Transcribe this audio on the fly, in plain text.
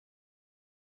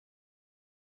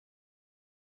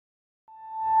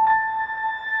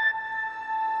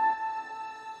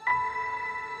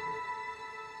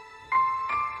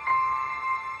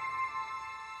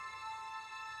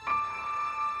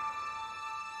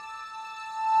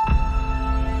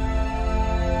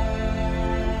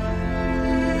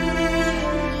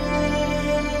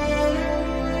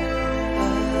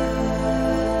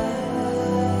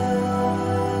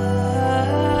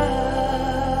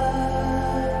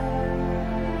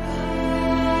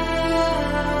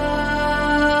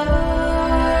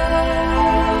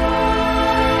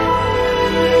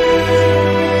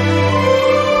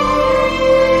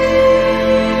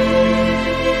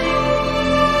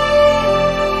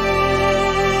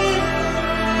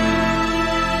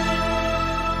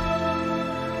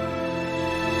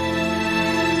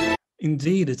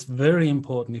Indeed, it's very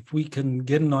important if we can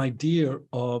get an idea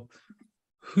of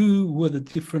who were the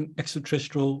different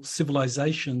extraterrestrial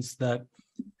civilizations that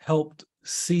helped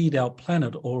seed our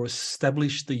planet or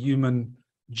establish the human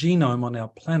genome on our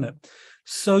planet.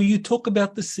 So you talk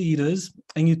about the seeders,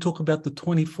 and you talk about the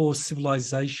 24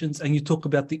 civilizations, and you talk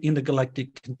about the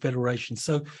Intergalactic Confederation.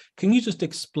 So can you just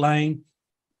explain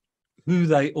who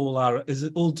they all are? Is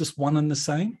it all just one and the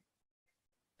same?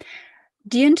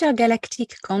 The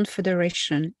Intergalactic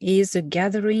Confederation is a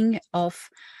gathering of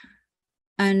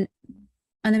an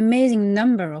amazing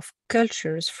number of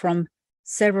cultures from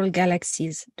several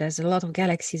galaxies. There's a lot of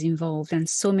galaxies involved and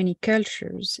so many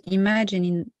cultures. Imagine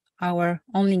in our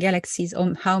only galaxies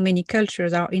how many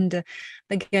cultures are in the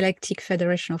Galactic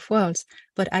Federation of Worlds.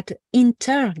 But at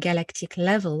intergalactic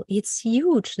level, it's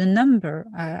huge, the number.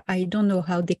 I don't know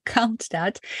how they count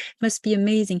that. It must be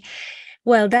amazing.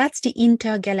 Well, that's the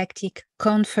Intergalactic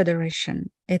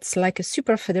Confederation. It's like a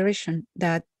super federation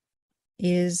that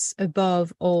is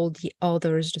above all the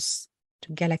others,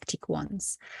 the galactic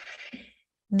ones.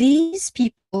 These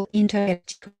people,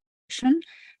 Intergalactic Confederation,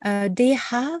 they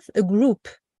have a group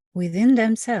within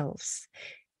themselves,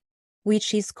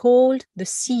 which is called the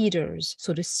Seeders.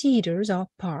 So the Seeders are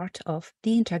part of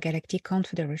the Intergalactic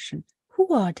Confederation.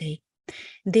 Who are they?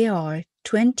 They are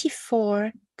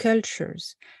 24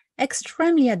 cultures,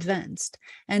 extremely advanced.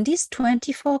 And these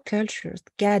 24 cultures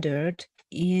gathered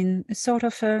in a sort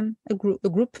of a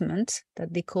groupment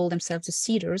that they call themselves the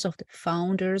Seeders, of the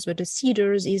founders, but the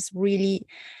Seeders is really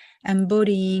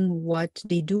embodying what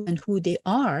they do and who they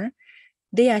are.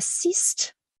 They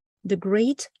assist the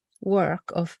great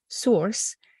work of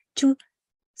Source to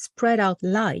spread out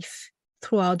life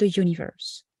throughout the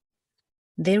universe.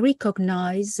 They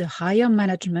recognize the higher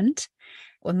management,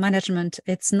 or management,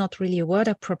 it's not really a word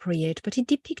appropriate, but it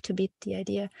depicts a bit the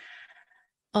idea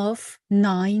of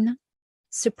 9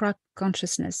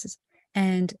 supra-consciousnesses.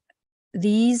 And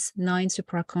these 9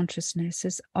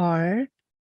 supra-consciousnesses are,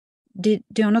 they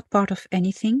are not part of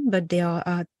anything, but they are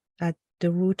at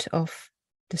the root of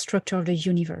the structure of the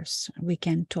universe. We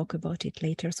can talk about it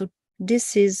later. So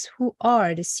this is who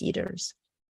are the Seeders.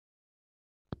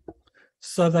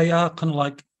 So they are kind of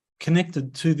like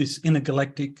connected to this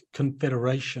Intergalactic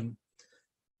Confederation.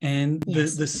 And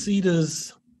Yes. the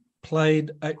Seeders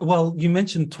played, well, you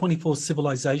mentioned 24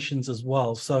 civilizations as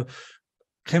well. So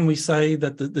can we say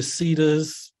that the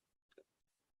Seeders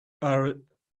are,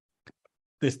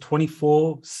 there's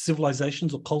 24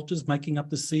 civilizations or cultures making up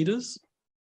the Seeders?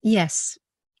 Yes,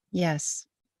 yes,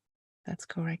 that's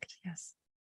correct, yes.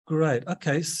 Great.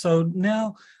 Okay, so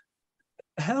now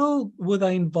how were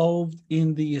they involved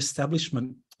in the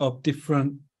establishment of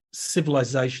different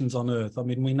civilizations on Earth? I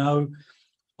mean, we know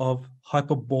of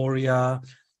Hyperborea,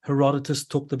 Herodotus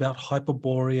talked about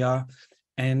Hyperborea,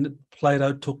 and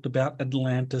Plato talked about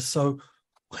Atlantis. So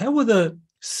how were the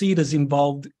Seeders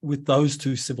involved with those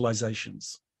 2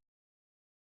 civilizations?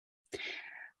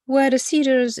 Well, the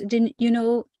Seeders, you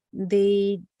know,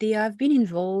 they have been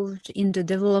involved in the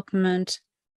development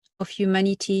of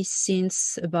humanity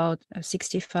since about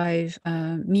 65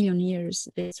 million years.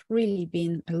 It's really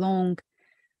been a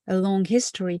long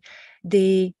history.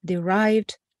 They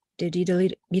arrived, they did a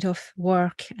little bit of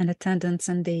work and attendance,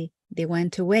 and they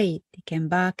went away. They came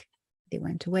back, they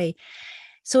went away.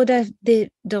 So that they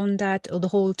done that the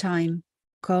whole time,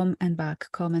 come and back.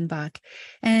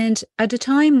 And at the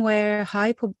time where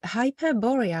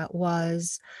Hyperborea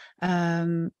was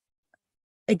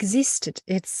existed,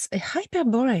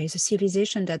 Hyperborea is a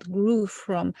civilization that grew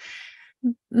from,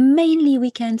 mainly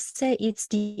we can say it's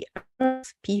the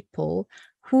Earth people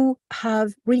who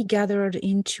have really gathered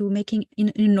into making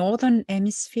in the Northern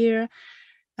Hemisphere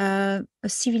a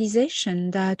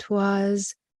civilization that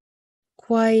was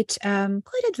quite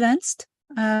advanced,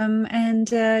 and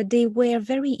they were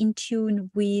very in tune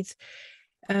with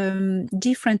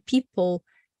different people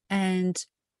and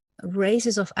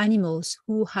races of animals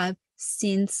who have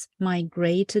since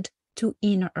migrated to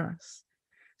inner Earth.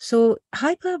 So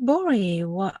Hyperborea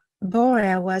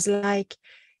was like,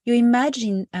 you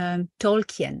imagine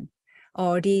Tolkien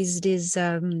or these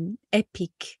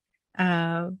epic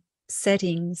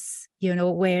settings, you know,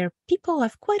 where people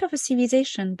have quite of a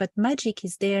civilization, but magic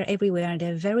is there everywhere.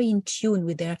 They're very in tune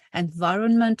with their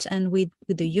environment and with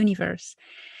the universe.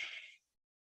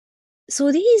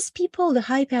 So these people, the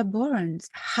Hyperboreans,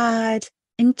 had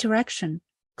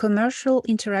commercial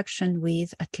interaction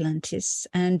with Atlantis,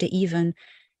 and they even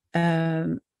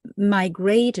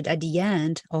migrated at the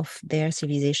end of their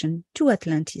civilization to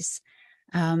Atlantis.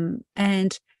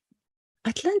 And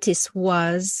Atlantis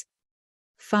was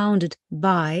founded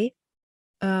by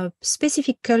a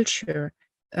specific culture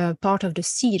part of the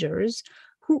Seeders,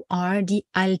 who are the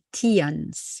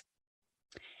Altians.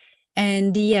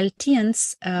 And the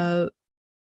Altians,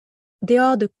 they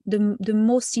are the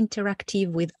most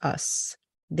interactive with us.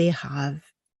 They have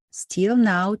still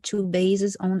now 2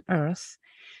 bases on Earth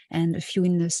and a few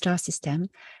in the star system,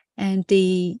 and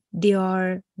they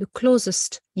are the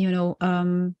closest,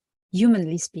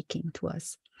 humanly speaking, to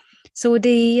us. So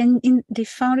they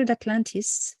founded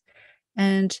Atlantis,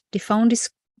 and they found this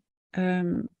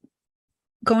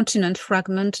continent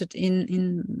fragmented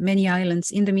in many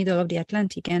islands in the middle of the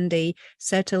Atlantic, and they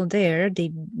settled there. They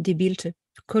built a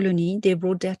colony. They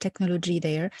brought their technology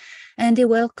there, and they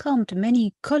welcomed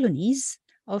many colonies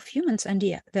of humans, and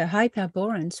the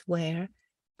Hyperboreans were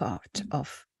part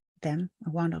of them,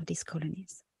 one of these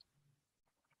colonies.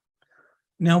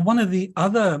 Now, one of the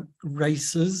other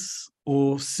races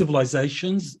or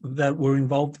civilizations that were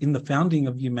involved in the founding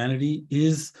of humanity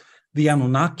is the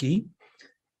Anunnaki.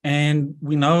 And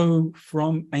we know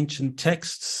from ancient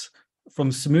texts,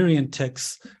 from Sumerian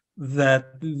texts,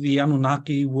 that the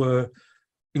Anunnaki were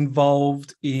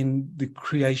involved in the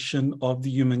creation of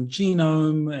the human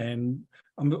genome. And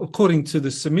according to the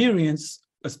Sumerians,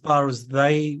 as far as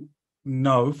they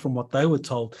know from what they were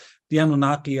told, the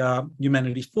Anunnaki are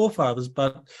humanity's forefathers.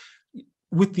 But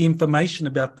with the information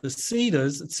about the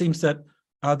Seeders, it seems that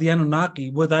the Anunnaki,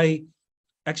 were they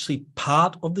actually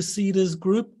part of the Seeders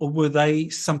group, or were they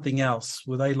something else?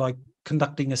 Were they like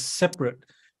conducting a separate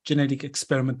genetic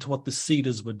experiment to what the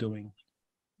Seeders were doing?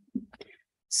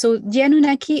 So the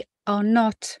Anunnaki are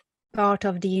not part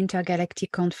of the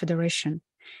Intergalactic Confederation.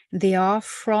 They are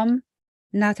from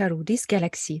Nataru, this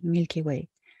galaxy, Milky Way.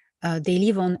 They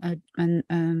live on a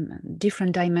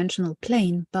different dimensional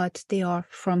plane, but they are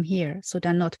from here, so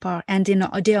they're not part, and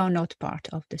they are not part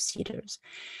of the Seeders.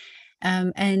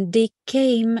 And they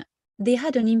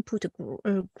had an input,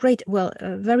 a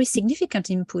very significant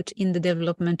input in the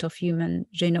development of human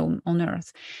genome on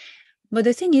Earth. But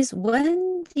the thing is,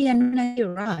 when the Anunnaki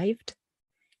arrived,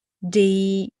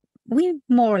 we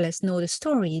more or less know the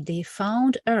story. They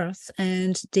found Earth,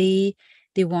 and they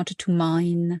wanted to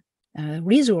mine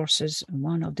resources.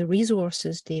 One of the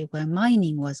resources they were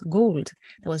mining was gold.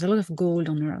 There was a lot of gold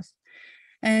on Earth.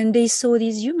 And they saw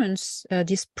these humans,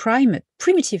 these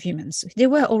primitive humans. They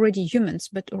were already humans,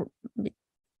 but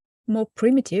more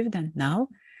primitive than now.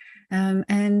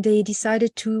 And they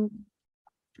decided to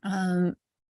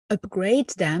upgrade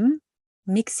them,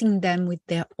 mixing them with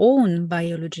their own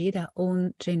biology, their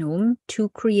own genome, to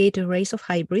create a race of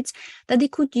hybrids that they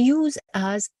could use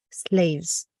as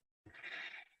slaves.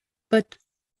 But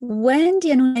when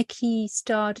the Anunnaki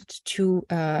started to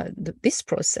this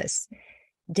process,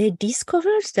 they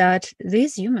discovered that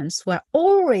these humans were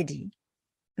already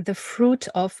the fruit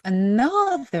of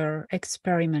another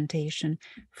experimentation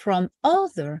from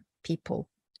other people,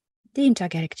 the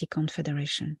Intergalactic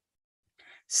Confederation.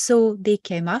 So they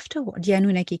came afterward, the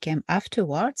Anunnaki came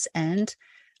afterwards and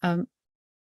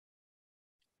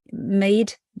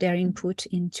made their input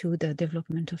into the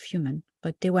development of human,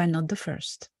 but they were not the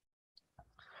first.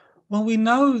 Well, we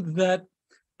know that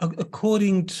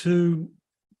according to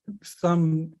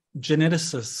some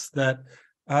geneticists, that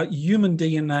human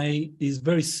DNA is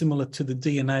very similar to the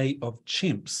DNA of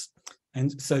chimps.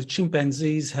 And so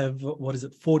chimpanzees have,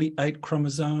 48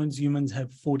 chromosomes, humans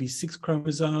have 46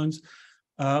 chromosomes.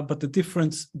 But the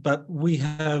chimps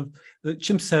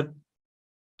have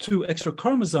 2 extra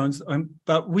chromosomes,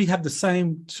 but we have the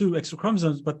same 2 extra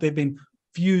chromosomes, but they've been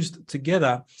fused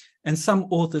together. And some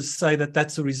authors say that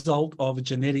that's a result of a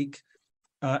genetic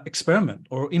experiment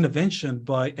or intervention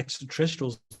by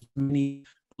extraterrestrials many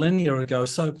millennia ago.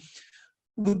 So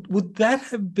would that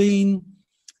have been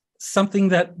something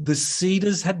that the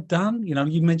Seeders had done? You know,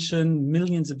 you mentioned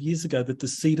millions of years ago that the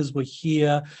Seeders were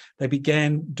here. They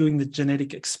began doing the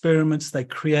genetic experiments. They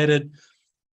created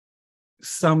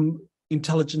some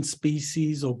intelligent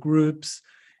species or groups.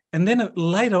 And then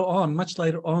much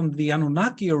later on, the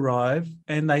Anunnaki arrive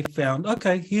and they found,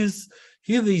 okay, here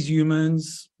are these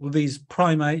humans or these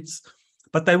primates,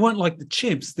 but they weren't like the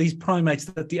chimps. These primates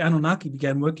that the Anunnaki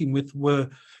began working with were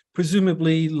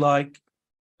presumably like,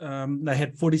 they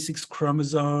had 46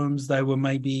 chromosomes. They were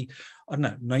maybe, I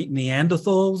don't know,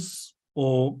 Neanderthals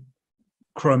or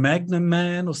Cro-Magnon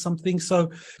man or something.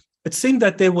 So it seemed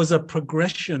that there was a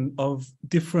progression of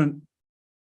different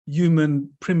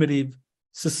human primitive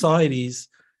societies,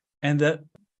 and that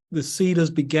the Seeders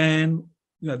began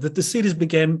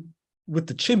with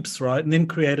the chimps, right? And then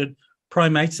created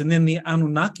primates, and then the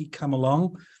Anunnaki come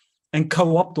along and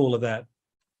co-opt all of that.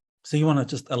 So you want to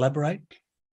just elaborate?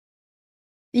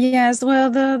 Yes,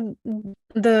 well, the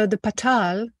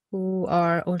Patal, who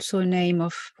are also a name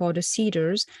for the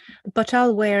cedars. The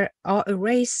Patal are a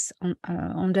race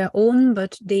on their own,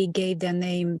 but they gave their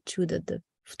name to the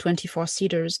 24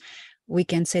 cedars. We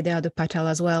can say they are the Patal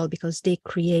as well because they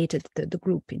created the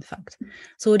group, in fact.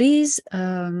 So these,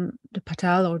 the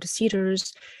Patal or the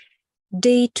cedars,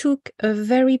 they took a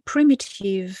very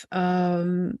primitive,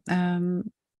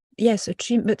 yes, a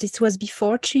chimp, but it was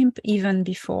before chimp, even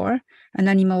before, an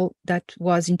animal that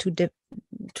was to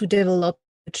develop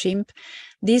a chimp.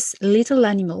 This little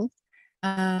animal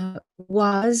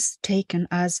was taken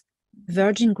as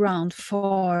virgin ground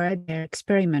for their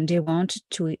experiment. They wanted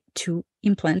to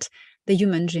implant the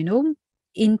human genome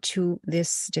into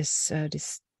this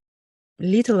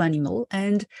little animal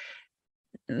and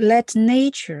let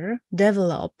nature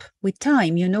develop with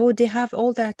time. You know, they have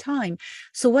all that time.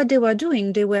 So what they were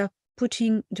doing, they were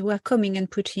coming and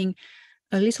putting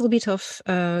a little bit of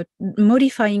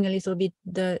modifying a little bit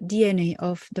the DNA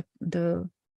of the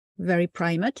very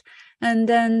primate, and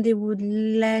then they would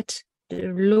let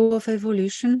the law of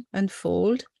evolution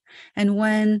unfold. And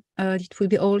when it will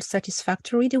be all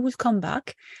satisfactory, they will come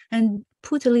back and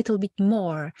put a little bit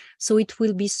more, so it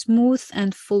will be smooth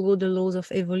and follow the laws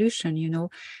of evolution, you know,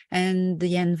 and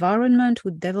the environment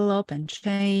would develop and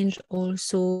change also,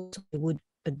 so they would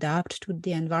adapt to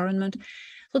the environment.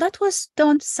 So that was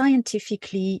done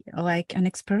scientifically, like an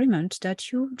experiment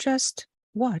that you just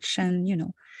watch, and you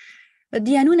know. But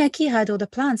the Anunnaki had other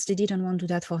plans. They didn't want to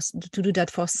do that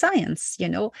for science, you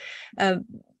know.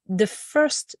 The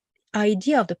first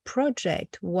idea of the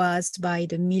project was by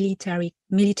the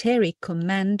military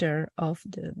commander of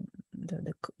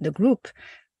the group,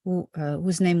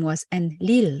 whose name was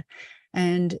Enlil,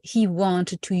 and he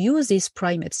wanted to use these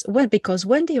primates. Well, because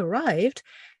when they arrived,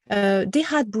 they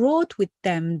had brought with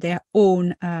them their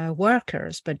own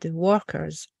workers, but the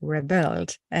workers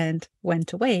rebelled and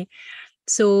went away.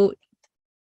 So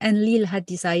Enlil had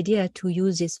this idea to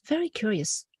use these very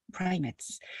curious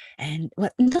primates, and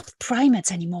well, not primates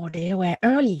anymore, they were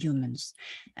early humans,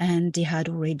 and they had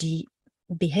already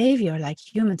behavior like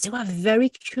humans. They were very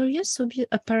curious,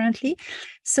 apparently.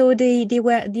 So the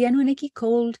Anunnaki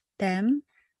called them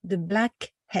the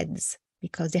blackheads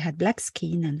because they had black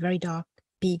skin and very dark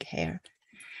big hair.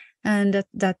 And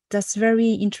that's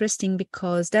very interesting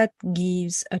because that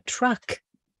gives a track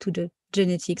to the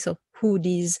genetics of who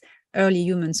these early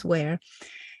humans were.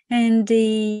 And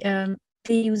they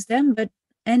used them, but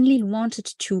Enlil wanted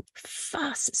to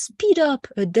speed up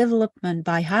a development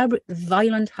by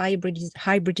violent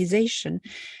hybridization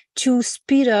to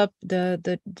speed up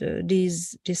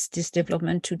this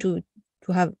development to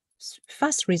have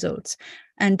fast results,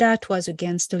 and that was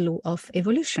against the law of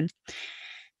evolution.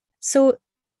 So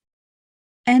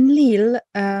Enlil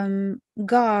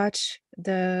got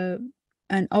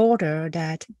an order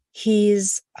that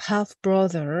his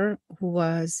half-brother, who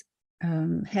was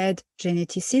head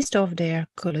geneticist of their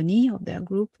colony, of their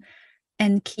group,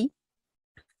 Enki,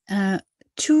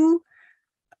 to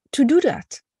do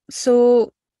that.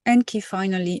 So Enki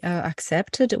finally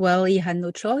accepted. Well, he had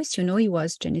no choice, you know, he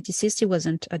was geneticist, he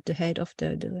wasn't at the head of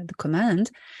the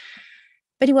command,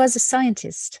 but he was a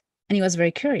scientist and he was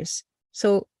very curious.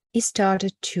 So he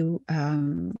started to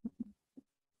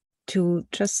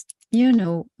just, you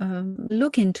know,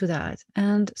 look into that.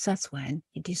 And that's when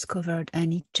he discovered,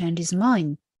 and he changed his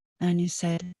mind. And he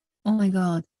said, oh my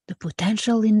God, the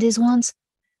potential in these ones,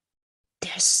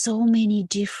 there's so many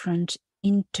different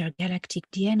intergalactic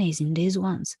DNAs in these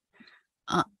ones.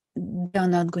 They're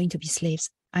not going to be slaves.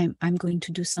 I'm going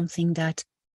to do something that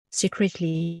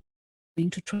secretly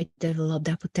going to try to develop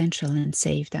their potential and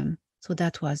save them. So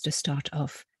that was the start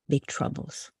of big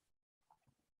troubles.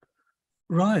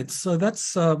 Right. So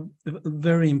that's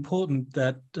very important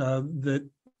that that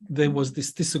there was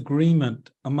this disagreement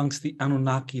amongst the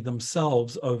Anunnaki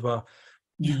themselves over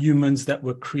the humans that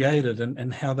were created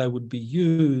and how they would be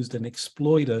used and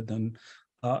exploited. And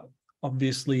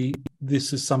obviously,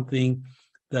 this is something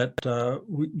that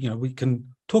we can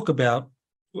talk about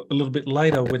a little bit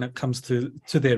later when it comes to their